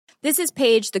This is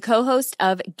Paige, the co-host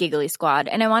of Giggly Squad,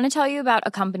 and I want to tell you about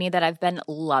a company that I've been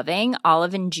loving,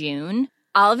 Olive & June.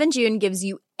 Olive & June gives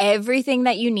you everything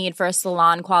that you need for a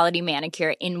salon-quality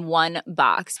manicure in one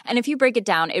box. And if you break it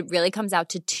down, it really comes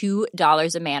out to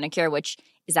 $2 a manicure, which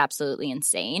is absolutely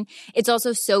insane. It's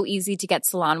also so easy to get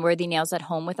salon-worthy nails at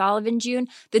home with Olive & June.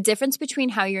 The difference between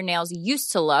how your nails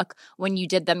used to look when you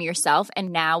did them yourself and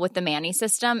now with the Mani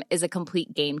system is a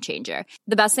complete game changer.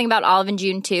 The best thing about Olive &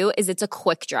 June, too, is it's a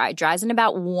quick dry. Dries in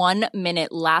about 1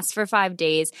 minute, lasts for 5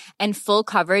 days, and full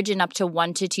coverage in up to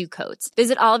 1 to 2 coats.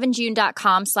 Visit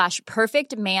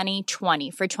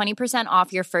oliveandjune.com/perfectmani20 for 20%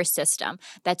 off your first system.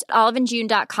 That's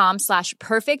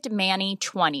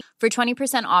oliveandjune.com/perfectmani20 for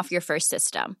 20% off your first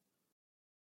system.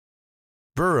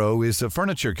 Burrow is a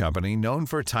furniture company known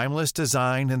for timeless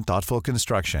design and thoughtful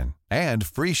construction and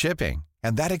free shipping,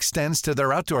 and that extends to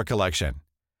their outdoor collection.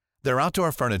 Their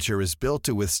outdoor furniture is built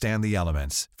to withstand the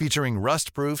elements, featuring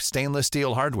rust-proof stainless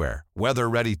steel hardware,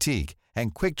 weather-ready teak,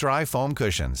 and quick-dry foam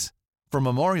cushions. For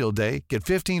Memorial Day, get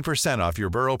 15% off your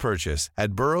Burrow purchase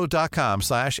at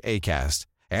burrow.com/acast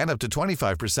and up to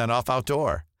 25% off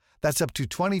outdoor. That's up to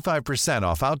 25%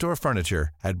 off outdoor furniture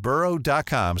at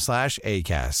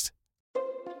burrow.com/acast.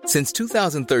 Since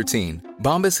 2013,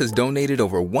 Bombas has donated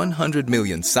over 100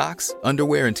 million socks,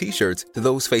 underwear, and T-shirts to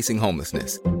those facing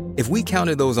homelessness. If we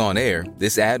counted those on air,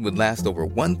 this ad would last over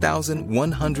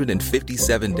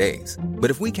 1,157 days.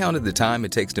 But if we counted the time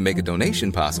it takes to make a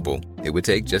donation possible, it would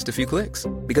take just a few clicks.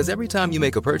 Because every time you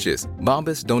make a purchase,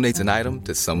 Bombas donates an item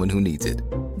to someone who needs it.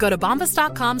 Go to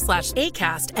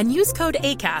bombas.com/ACAST and use code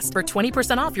ACAST for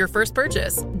 20% off your first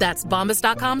purchase. That's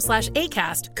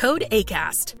bombas.com/ACAST, code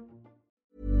ACAST.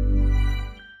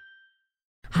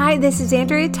 Hi, this is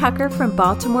Andrea Tucker from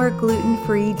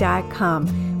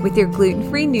BaltimoreGlutenFree.com with your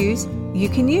gluten-free news you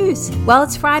can use. Well,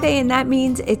 it's Friday, and that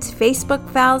means it's Facebook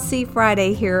Fallacy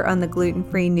Friday here on the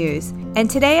Gluten-Free News. And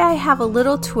today I have a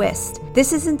little twist.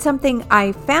 This isn't something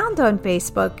I found on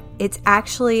Facebook. It's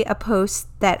actually a post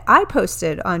that I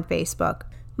posted on Facebook.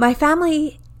 My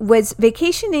family was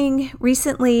vacationing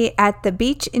recently at the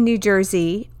beach in New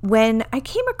Jersey when I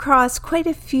came across quite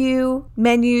a few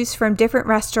menus from different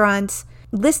restaurants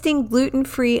listing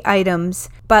gluten-free items,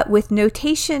 but with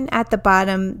notation at the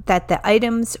bottom that the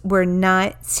items were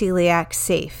not celiac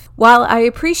safe. While I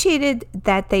appreciated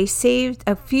that they saved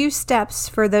a few steps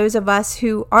for those of us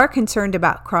who are concerned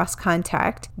about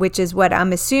cross-contact, which is what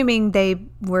I'm assuming they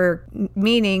were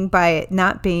meaning by it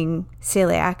not being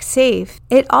celiac safe,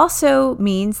 it also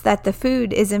means that the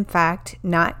food is in fact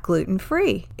not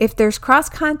gluten-free. If there's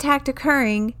cross-contact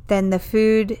occurring, then the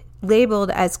food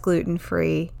labeled as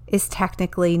gluten-free is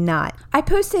technically not. I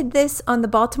posted this on the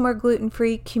Baltimore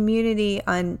Gluten-Free community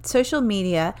on social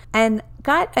media and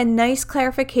got a nice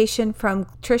clarification from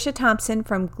Trisha Thompson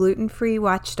from Gluten Free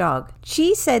Watchdog.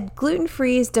 She said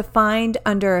gluten-free is defined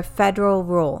under a federal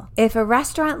rule. If a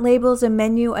restaurant labels a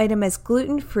menu item as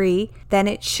gluten-free, then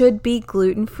it should be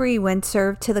gluten-free when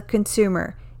served to the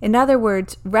consumer. In other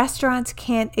words, restaurants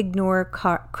can't ignore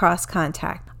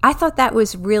cross-contact. I thought that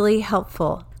was really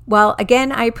helpful. Well,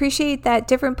 again, I appreciate that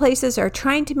different places are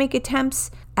trying to make attempts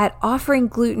at offering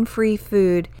gluten-free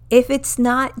food. If it's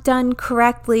not done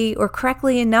correctly or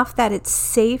correctly enough that it's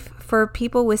safe for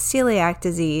people with celiac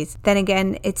disease, then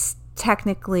again, it's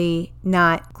technically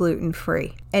not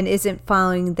gluten-free and isn't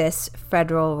following this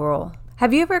federal rule.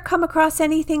 Have you ever come across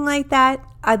anything like that?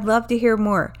 I'd love to hear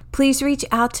more. Please reach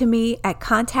out to me at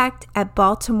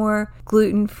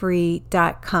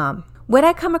contact@baltimoreglutenfree.com. When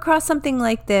I come across something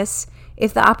like this,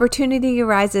 if the opportunity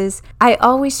arises, I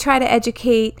always try to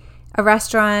educate a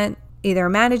restaurant, either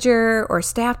a manager or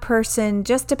staff person,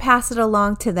 just to pass it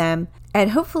along to them.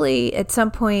 And hopefully at some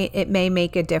point it may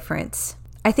make a difference.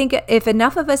 I think if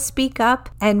enough of us speak up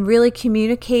and really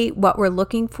communicate what we're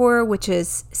looking for, which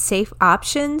is safe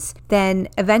options, then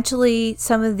eventually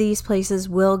some of these places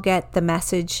will get the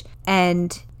message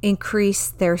and increase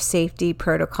their safety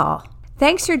protocol.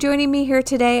 Thanks for joining me here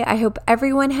today. I hope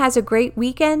everyone has a great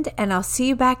weekend, and I'll see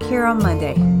you back here on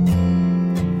Monday.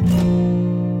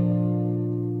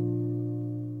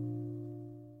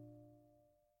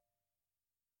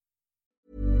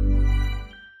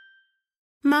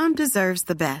 Mom deserves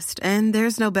the best, and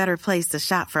there's no better place to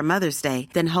shop for Mother's Day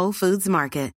than Whole Foods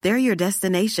Market. They're your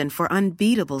destination for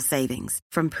unbeatable savings,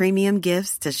 from premium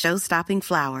gifts to show-stopping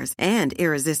flowers and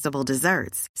irresistible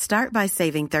desserts. Start by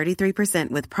saving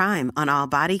 33% with Prime on all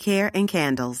body care and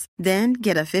candles. Then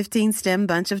get a 15-stem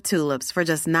bunch of tulips for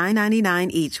just $9.99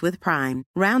 each with Prime.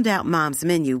 Round out Mom's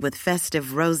menu with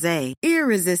festive rosé,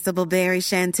 irresistible berry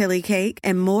chantilly cake,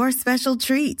 and more special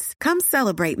treats. Come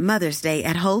celebrate Mother's Day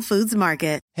at Whole Foods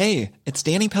Market. Hey, it's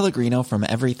Danny Pellegrino from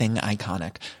Everything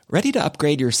Iconic. Ready to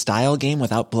upgrade your style game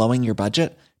without blowing your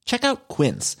budget? Check out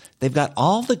Quince. They've got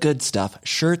all the good stuff,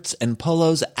 shirts and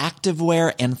polos,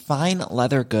 activewear, and fine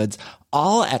leather goods,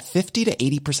 all at 50 to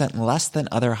 80% less than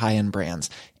other high-end brands.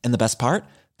 And the best part?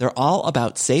 They're all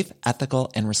about safe,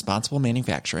 ethical, and responsible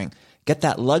manufacturing. Get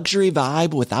that luxury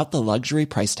vibe without the luxury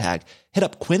price tag. Hit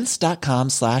up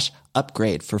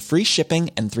quince.com/upgrade for free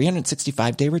shipping and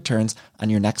 365-day returns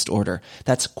on your next order.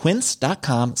 That's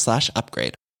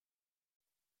quince.com/upgrade.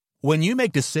 When you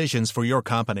make decisions for your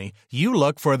company, you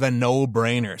look for the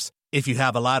no-brainers. If you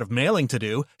have a lot of mailing to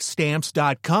do,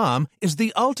 Stamps.com is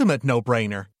the ultimate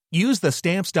no-brainer. Use the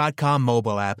Stamps.com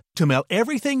mobile app to mail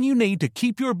everything you need to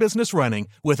keep your business running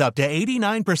with up to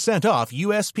 89% off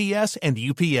USPS and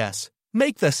UPS.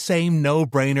 Make the same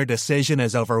no-brainer decision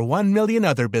as over 1 million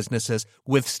other businesses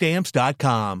with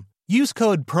Stamps.com. Use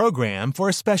code PROGRAM for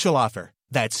a special offer.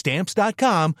 That's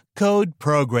Stamps.com, code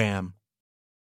PROGRAM.